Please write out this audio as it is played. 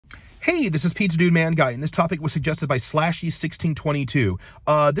Hey, this is Pizza Dude Man Guy, and this topic was suggested by Slashy1622.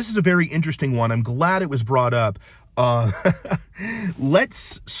 This is a very interesting one. I'm glad it was brought up.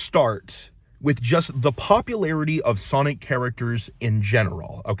 Let's start with just the popularity of Sonic characters in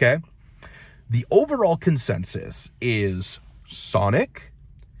general, okay? The overall consensus is Sonic,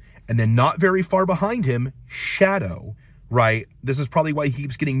 and then not very far behind him, Shadow, right? This is probably why he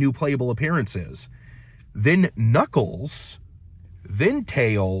keeps getting new playable appearances. Then Knuckles, then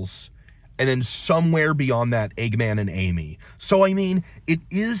Tails, and then somewhere beyond that, Eggman and Amy. So, I mean, it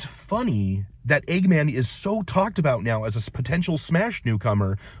is funny that Eggman is so talked about now as a potential Smash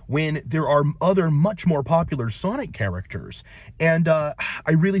newcomer when there are other much more popular Sonic characters. And I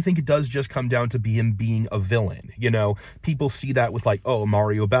really think it does just come down to him being a villain. You know, people see that with like, oh,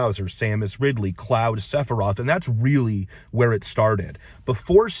 Mario Bowser, Samus Ridley, Cloud, Sephiroth, and that's really where it started.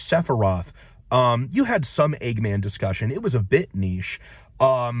 Before Sephiroth, you had some Eggman discussion. It was a bit niche.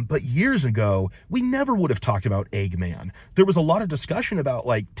 But years ago, we never would have talked about Eggman. There was a lot of discussion about,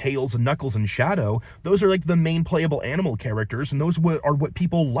 like, Tails and Knuckles and Shadow. Those are, like, the main playable animal characters, and those are what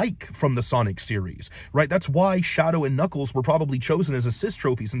people like from the Sonic series, right? That's why Shadow and Knuckles were probably chosen as assist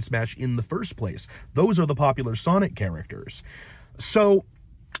trophies in Smash in the first place. Those are the popular Sonic characters. So,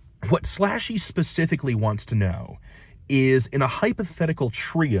 what Slashy specifically wants to know is, in a hypothetical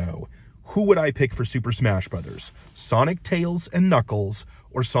trio, who would I pick for Super Smash Bros? Sonic, Tails, and Knuckles,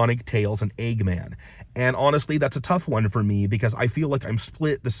 or Sonic, Tails, and Eggman? And honestly, that's a tough one for me because I feel like I'm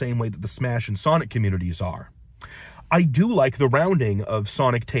split the same way that the Smash and Sonic communities are. I do like the rounding of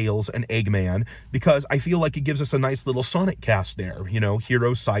Sonic, Tails, and Eggman because I feel like it gives us a nice little Sonic cast there. You know,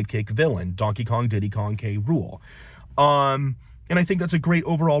 hero, sidekick, villain, Donkey Kong, Diddy Kong, K. Rool. And I think that's a great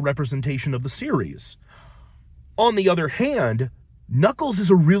overall representation of the series. On the other hand, Knuckles is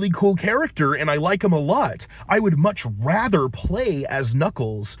a really cool character, and I like him a lot. I would much rather play as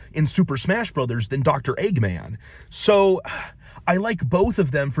Knuckles in Super Smash Bros. Than Dr. Eggman. So, I like both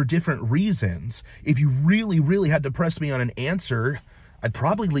of them for different reasons. If you really, really had to press me on an answer, I'd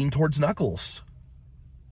probably lean towards Knuckles.